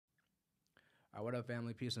What up,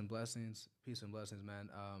 family? Peace and blessings. Peace and blessings, man.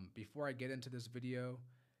 Before I get into this video,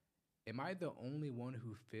 am I the only one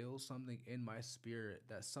who feels something in my spirit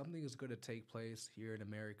that something is going to take place here in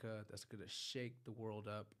America that's going to shake the world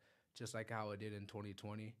up, just like how it did in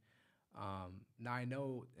 2020? Now I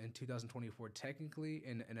know in 2024, technically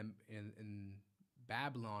in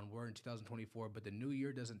Babylon, we're in 2024, but the new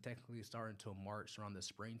year doesn't technically start until March, around the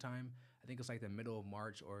springtime. I think it's like the middle of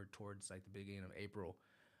March or towards like the beginning of April.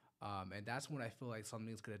 And that's when I feel like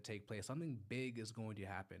something's going to take place. Something big is going to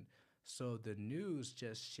happen. So the news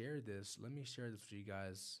just shared this. Let me share this with you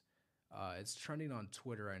guys. It's trending on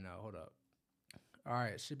Twitter right now. Hold up. All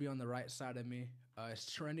right, it should be on the right side of me.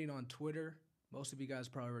 It's trending on Twitter. Most of you guys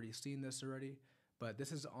probably already seen this already, but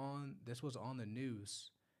this is on. This was on the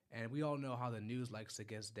news, and we all know how the news likes to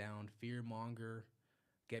get down, fear monger,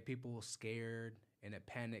 get people scared in a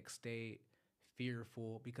panic state,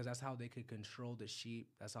 fearful, because that's how they can control the sheep.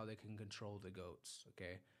 That's how they can control the goats.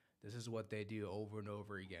 Okay, this is what they do over and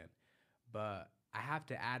over again. But I have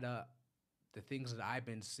to add up the things that I've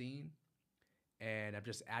been seeing, and I'm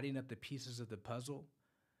just adding up the pieces of the puzzle.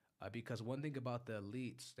 Because one thing about the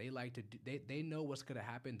elites, they like to do, they know what's gonna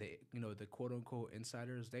happen. They, the quote unquote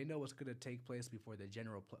insiders, they know what's gonna take place before the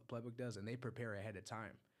general public does, and they prepare ahead of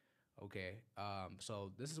time. Okay,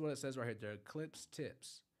 so this is what it says right here. The Eclipse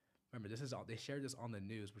tips. Remember, this is all they shared this on the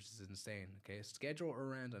news, which is insane. Okay, schedule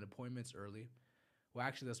errands and appointments early. Well,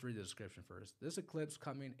 actually, let's read the description first. This eclipse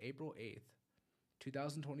coming April 8th,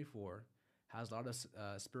 2024, has a lot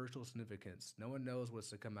of spiritual significance. No one knows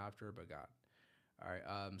what's to come after but God. All right,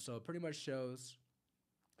 so it pretty much shows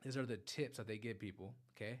these are the tips that they give people.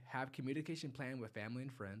 Okay, have communication plan with family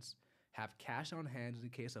and friends. Have cash on hand in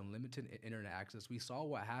case of limited internet access. We saw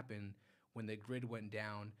what happened when the grid went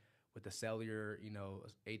down with the cellular,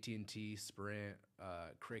 AT&T, Sprint,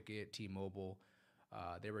 Cricket, T-Mobile.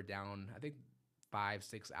 They were down, I think, 5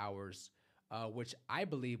 6 hours, which I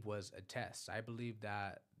believe was a test. I believe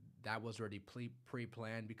that that was already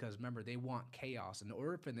pre-planned because remember they want chaos. In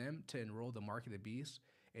order for them to enroll the mark of the beast,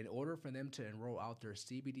 in order for them to enroll out their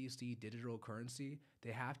CBDC digital currency,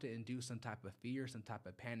 they have to induce some type of fear, some type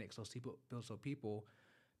of panic, so people,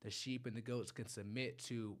 the sheep and the goats, can submit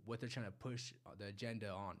to what they're trying to push the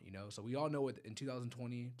agenda on. So we all know what in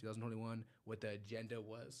 2020, 2021, what the agenda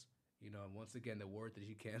was. And once again, the word that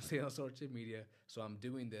you can't say on social media. So I'm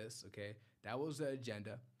doing this. Okay, that was the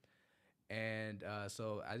agenda. And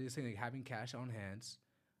so as you're saying, like, having cash on hands,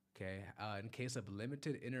 okay, in case of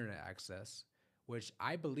limited internet access, which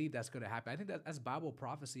I believe that's going to happen. I think that's Bible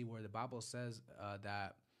prophecy where the Bible says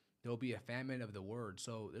that there'll be a famine of the word.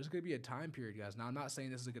 So there's going to be a time period, guys. Now, I'm not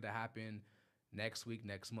saying this is going to happen next week,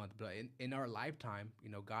 next month, but in our lifetime,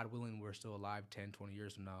 God willing, we're still alive 10, 20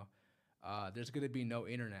 years from now. There's going to be no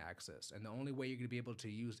internet access. And the only way you're going to be able to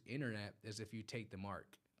use internet is if you take the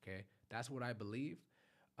mark. Okay. That's what I believe.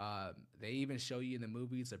 They even show you in the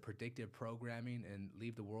movies the predictive programming and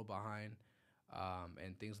leave the world behind,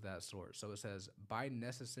 and things of that sort. So it says buy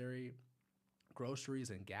necessary groceries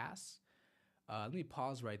and gas. Let me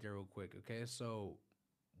pause right there real quick. Okay, so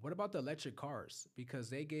what about the electric cars? Because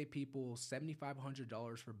they gave people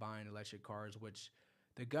 $7,500 for buying electric cars, which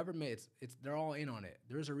the government, they're all in on it.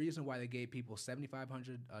 There's a reason why they gave people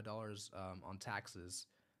 $7,500 on taxes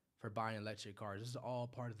for buying electric cars. This is all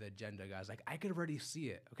part of the agenda, guys. Like, I could already see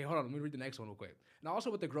it. Okay, hold on. Let me read the next one real quick. And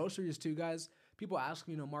also with the groceries too, guys. People ask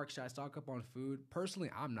me, Mark, should I stock up on food? Personally,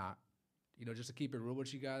 I'm not. Just to keep it real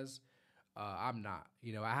with you guys, I'm not.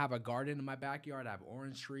 I have a garden in my backyard. I have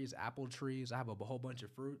orange trees, apple trees. I have a whole bunch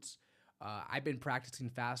of fruits. I've been practicing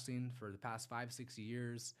fasting for the past 5 6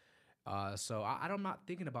 years. So I'm not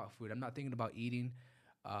thinking about food. I'm not thinking about eating.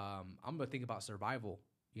 I'm gonna think about survival.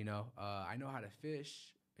 I know how to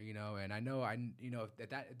fish. And I know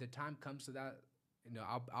if the time comes to that,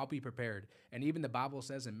 I'll be prepared. And even the Bible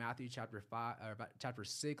says in Matthew chapter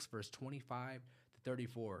 6, verse 25 to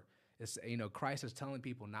 34, it's Christ is telling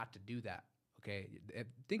people not to do that. Okay,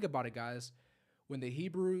 think about it, guys. When the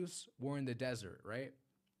Hebrews were in the desert, right?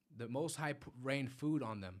 The Most High rained food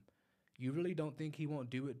on them. You really don't think He won't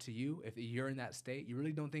do it to you if you're in that state? You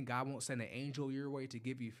really don't think God won't send an angel your way to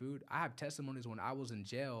give you food? I have testimonies when I was in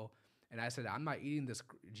jail and I said, I'm not eating this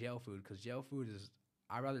jail food because jail food is,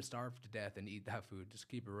 I'd rather starve to death than eat that food. Just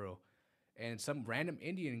keep it real. And some random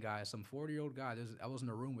Indian guy, some 40-year-old guy, I was in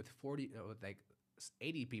a room with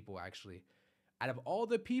 80 people actually. Out of all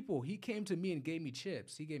the people, he came to me and gave me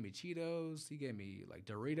chips. He gave me Cheetos. He gave me like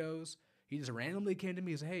Doritos. He just randomly came to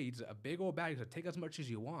me and said, hey, it's a big old bag. He said, take as much as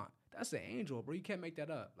you want. That's the angel, bro. You can't make that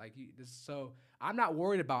up. So I'm not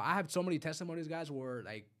worried about, I have so many testimonies, guys, where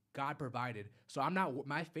like God provided. So I'm not,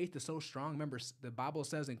 my faith is so strong. Remember, the Bible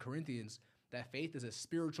says in Corinthians that faith is a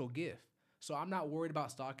spiritual gift. So I'm not worried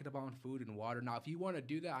about stocking up on food and water. Now, if you want to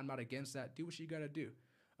do that, I'm not against that. Do what you got to do.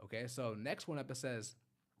 Okay, so next one up it says,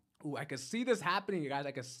 ooh, I can see this happening, guys.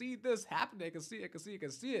 I can see this happening. I can see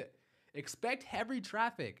it. Expect heavy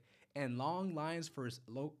traffic and long lines for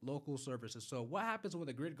local services. So what happens when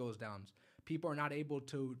the grid goes down? People are not able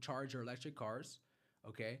to charge their electric cars.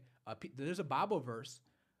 Okay, there's a Bible verse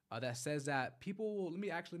that says that people will.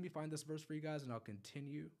 Let me find this verse for you guys, and I'll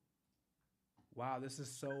continue. Wow, this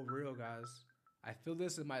is so real, guys. I feel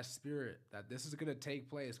this in my spirit that this is gonna take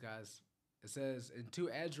place, guys. It says in 2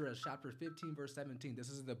 Ezra chapter 15 verse 17. This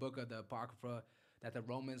is the book of the Apocrypha that the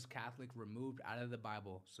Romans Catholic removed out of the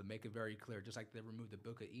Bible. So make it very clear, just like they removed the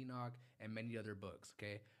book of Enoch and many other books.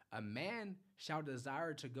 Okay, a man shall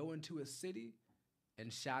desire to go into a city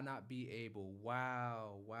and shall not be able.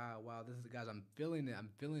 Wow, wow, wow. This is, guys, I'm feeling it. I'm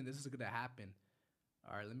feeling this is gonna happen.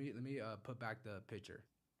 All right, let me put back the picture.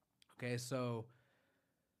 Okay, so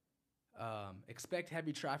expect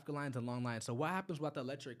heavy traffic lines and long lines. So what happens about the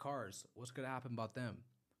electric cars? What's gonna happen about them?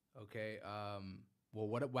 Okay, well,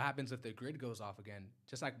 what happens if the grid goes off again?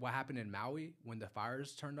 Just like what happened in Maui when the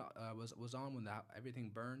fires turned was on, when everything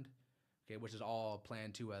burned. Okay, which is all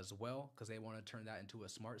planned to as well, because they want to turn that into a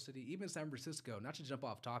smart city. Even San Francisco, not to jump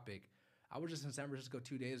off topic, I was just in San Francisco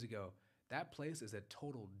 2 days ago. That place is a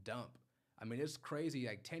total dump. I mean, it's crazy.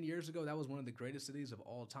 Like 10 years ago, that was one of the greatest cities of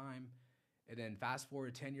all time. And then fast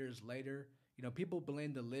forward 10 years later, people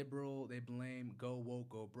blame the liberal, they blame go woke,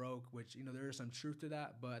 go broke, which, there is some truth to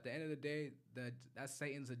that. But at the end of the day, that's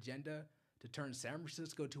Satan's agenda to turn San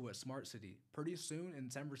Francisco to a smart city. Pretty soon in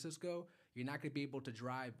San Francisco, you're not going to be able to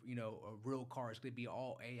drive, a real car. It's going to be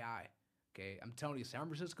all AI. Okay, I'm telling you, San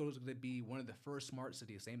Francisco is going to be one of the first smart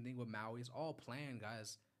cities. Same thing with Maui. It's all planned,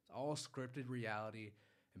 guys. It's all scripted reality,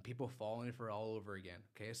 and people falling for it all over again.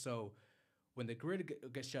 Okay, so when the grid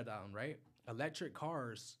gets shut down, right? Electric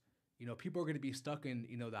cars, people are going to be stuck in,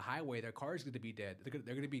 the highway. Their cars are going to be dead.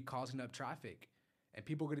 They're going to be causing up traffic, and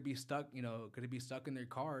people are going to be stuck, in their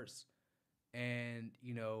cars. And,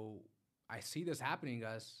 I see this happening,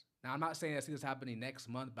 guys. Now, I'm not saying I see this happening next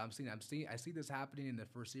month, but I see this happening in the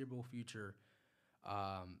foreseeable future.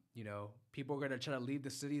 People are going to try to leave the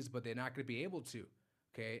cities, but they're not going to be able to.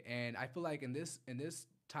 Okay. And I feel like in this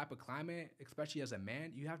type of climate, especially as a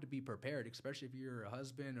man, you have to be prepared, especially if you're a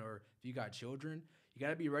husband or if you got children. You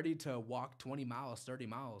got to be ready to walk 20 miles, 30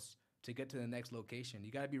 miles to get to the next location.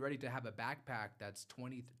 You got to be ready to have a backpack that's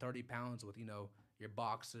 20, 30 pounds with, your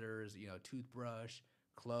boxers, toothbrush,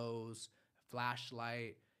 clothes,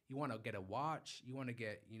 flashlight. You want to get a watch. You want to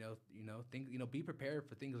get, things, be prepared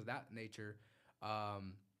for things of that nature.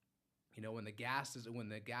 When the gas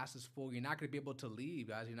is full, you're not going to be able to leave,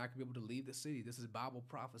 guys. You're not going to be able to leave the city. This is Bible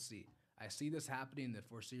prophecy. I see this happening in the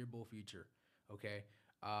foreseeable future. Okay.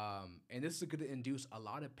 And this is going to induce a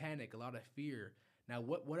lot of panic, a lot of fear. Now,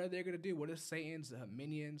 what are they going to do? What is Satan's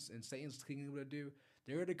minions and Satan's kingdom going to do?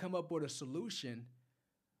 They're going to come up with a solution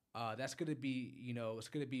that's going to be, it's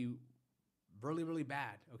going to be really, really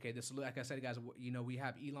bad. Okay, this, like I said, guys, we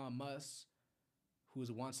have Elon Musk, who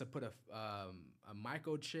wants to put a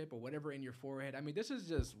microchip or whatever in your forehead. I mean, this is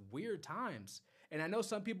just weird times. And I know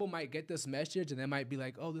some people might get this message and they might be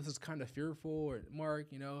like, oh, this is kind of fearful, or Mark,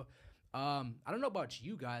 I don't know about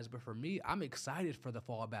you guys, but for me, I'm excited for the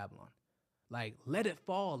fall of Babylon. Like, let it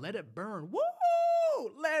fall, let it burn. Woo!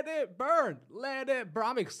 Let it burn. Let it burn.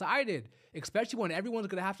 I'm excited, especially when everyone's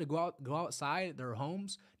going to have to go outside their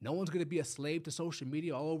homes. No one's going to be a slave to social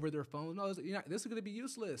media all over their phone. No, this is going to be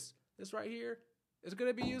useless. This right here is going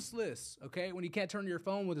to be useless, okay? When you can't turn your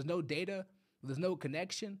phone, when there's no data, when there's no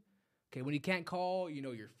connection, okay? When you can't call,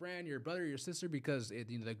 your friend, your brother, your sister because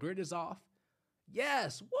the grid is off.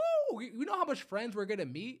 Yes, woo! You know how much friends we're going to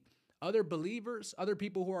meet? Other believers, other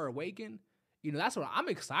people who are awakened. That's what I'm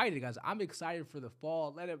excited, guys. I'm excited for the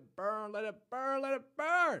fall. Let it burn, let it burn, let it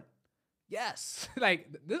burn. Yes.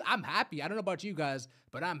 I'm happy. I don't know about you guys,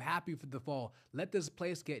 but I'm happy for the fall. Let this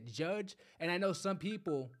place get judged. And I know some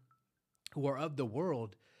people who are of the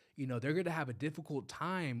world, they're going to have a difficult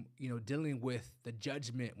time, dealing with the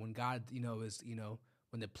judgment when God, is,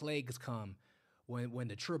 when the plagues come, when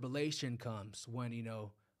the tribulation comes, when,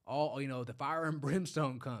 all, the fire and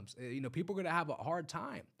brimstone comes. People are going to have a hard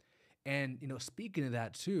time. And, speaking of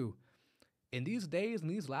that too, in these days, in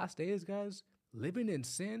these last days, guys, living in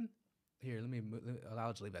sin,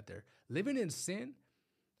 I'll just leave that there. Living in sin,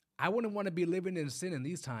 I wouldn't want to be living in sin in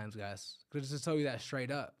these times, guys. Because just to tell you that straight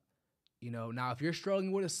up. Now if you're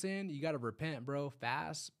struggling with a sin, you got to repent, bro.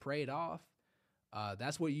 Fast, pray it off.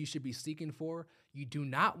 That's what you should be seeking for. You do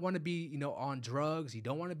not want to be, on drugs. You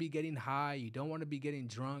don't want to be getting high. You don't want to be getting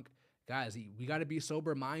drunk. Guys, we got to be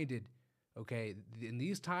sober-minded. Okay, in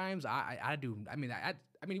these times, I do. I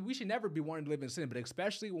mean, we should never be wanting to live in sin, but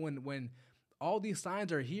especially when all these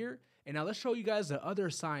signs are here. And now let's show you guys the other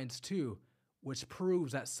signs too, which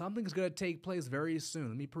proves that something's gonna take place very soon.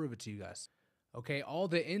 Let me prove it to you guys. Okay, all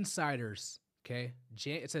the insiders. Okay,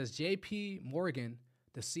 it says J.P. Morgan,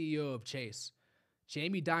 the CEO of Chase.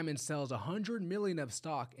 Jamie Dimon sells 100 million of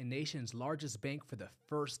stock in nation's largest bank for the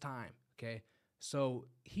first time. Okay, so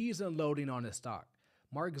he's unloading on his stock.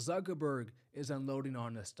 Mark Zuckerberg is unloading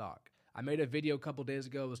on the stock. I made a video a couple days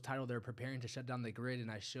ago. It was titled "They're Preparing to Shut Down the Grid,"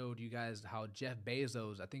 and I showed you guys how Jeff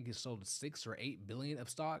Bezos, I think he sold 6 or 8 billion of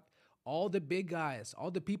stock. All the big guys,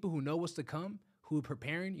 all the people who know what's to come, who are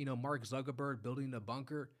preparing, you know, Mark Zuckerberg building a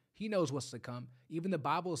bunker, he knows what's to come. Even the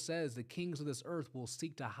Bible says the kings of this earth will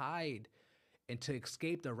seek to hide and to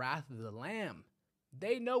escape the wrath of the Lamb.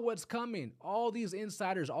 They know what's coming. All these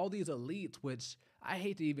insiders, all these elites, which I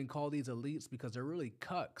hate to even call these elites because they're really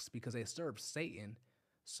cucks because they serve Satan.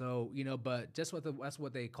 So, you know, but just that's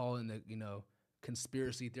what they call in the, you know,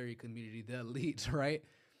 conspiracy theory community, the elites, right?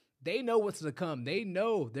 They know what's to come. They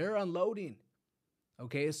know they're unloading.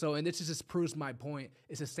 Okay, so, and this just proves my point.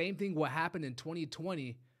 It's the same thing what happened in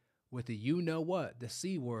 2020 with the you know what, the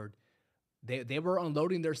C word. They were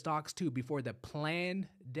unloading their stocks too before the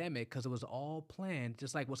pandemic because it was all planned.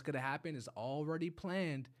 Just like what's going to happen is already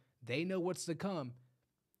planned. They know what's to come.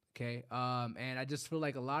 Okay. And I just feel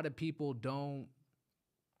like a lot of people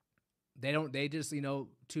they just, you know,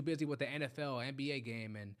 too busy with the NFL, NBA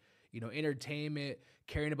game and, you know, entertainment,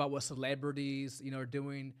 caring about what celebrities, you know, are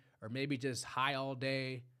doing, or maybe just high all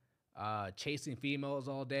day, chasing females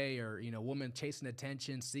all day, or, you know, women chasing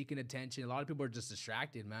attention, seeking attention. A lot of people are just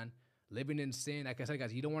distracted, man. Living in sin. Like I said,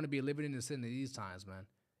 guys, you don't want to be living in sin in these times, man.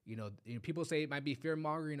 You know, people say it might be fear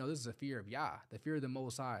mongering. You know, this is a fear of Yah, the fear of the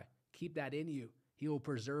Most High. Keep that in you. He will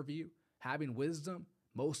preserve you. Having wisdom,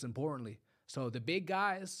 most importantly. So the big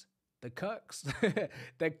guys, the cucks,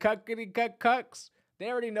 the cuckity cucks,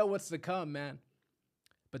 they already know what's to come, man.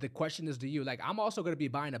 But the question is to you. Like, I'm also going to be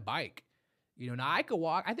buying a bike. You know, now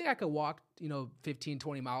I think I could walk, you know, 15,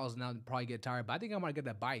 20 miles and I'll probably get tired. But I think I'm going to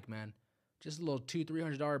get a bike, man. Just a little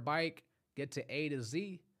 $200-$300 bike, get to A to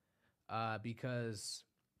Z, because,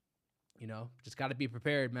 you know, just got to be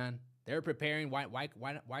prepared, man. They're preparing. Why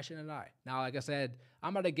shouldn't I? Now, like I said,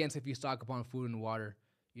 I'm not against if you stock up on food and water,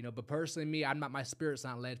 you know. But personally, me, my spirit's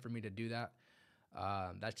not led for me to do that.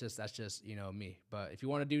 That's just you know me. But if you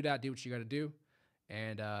want to do that, do what you got to do.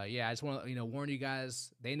 And yeah, I just want to, you know, warn you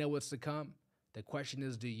guys. They know what's to come. The question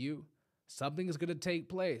is, do you? Something is going to take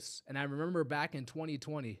place. And I remember back in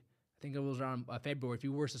 2020. I think it was around February. If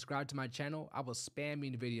you were subscribed to my channel, I was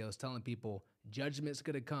spamming videos telling people judgment's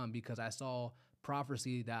going to come because I saw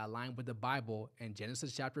prophecy that aligned with the Bible in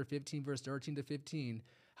Genesis chapter 15, verse 13 to 15,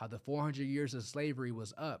 how the 400 years of slavery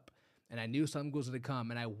was up. And I knew something was going to come.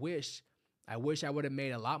 And I wish I would have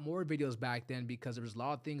made a lot more videos back then because there was a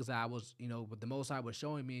lot of things that I was, you know, what the Most High was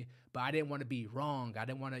showing me, but I didn't want to be wrong. I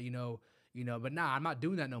didn't want to, you know, but nah, I'm not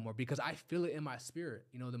doing that no more because I feel it in my spirit.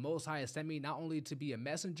 You know, the Most High has sent me not only to be a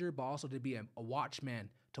messenger, but also to be a watchman,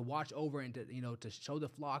 to watch over and to, you know, to show the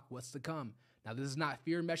flock what's to come. Now, this is not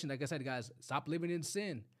fear meshing. Like I said, guys, stop living in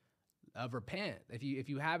sin. Repent if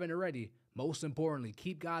you haven't already. Most importantly,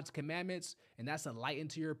 keep God's commandments, and that's a light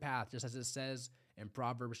into your path, just as it says in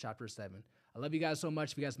Proverbs chapter 7. I love you guys so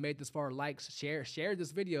much. If you guys made this far, like, share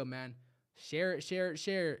this video, man. Share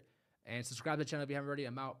it, and subscribe to the channel if you haven't already.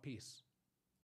 I'm out. Peace.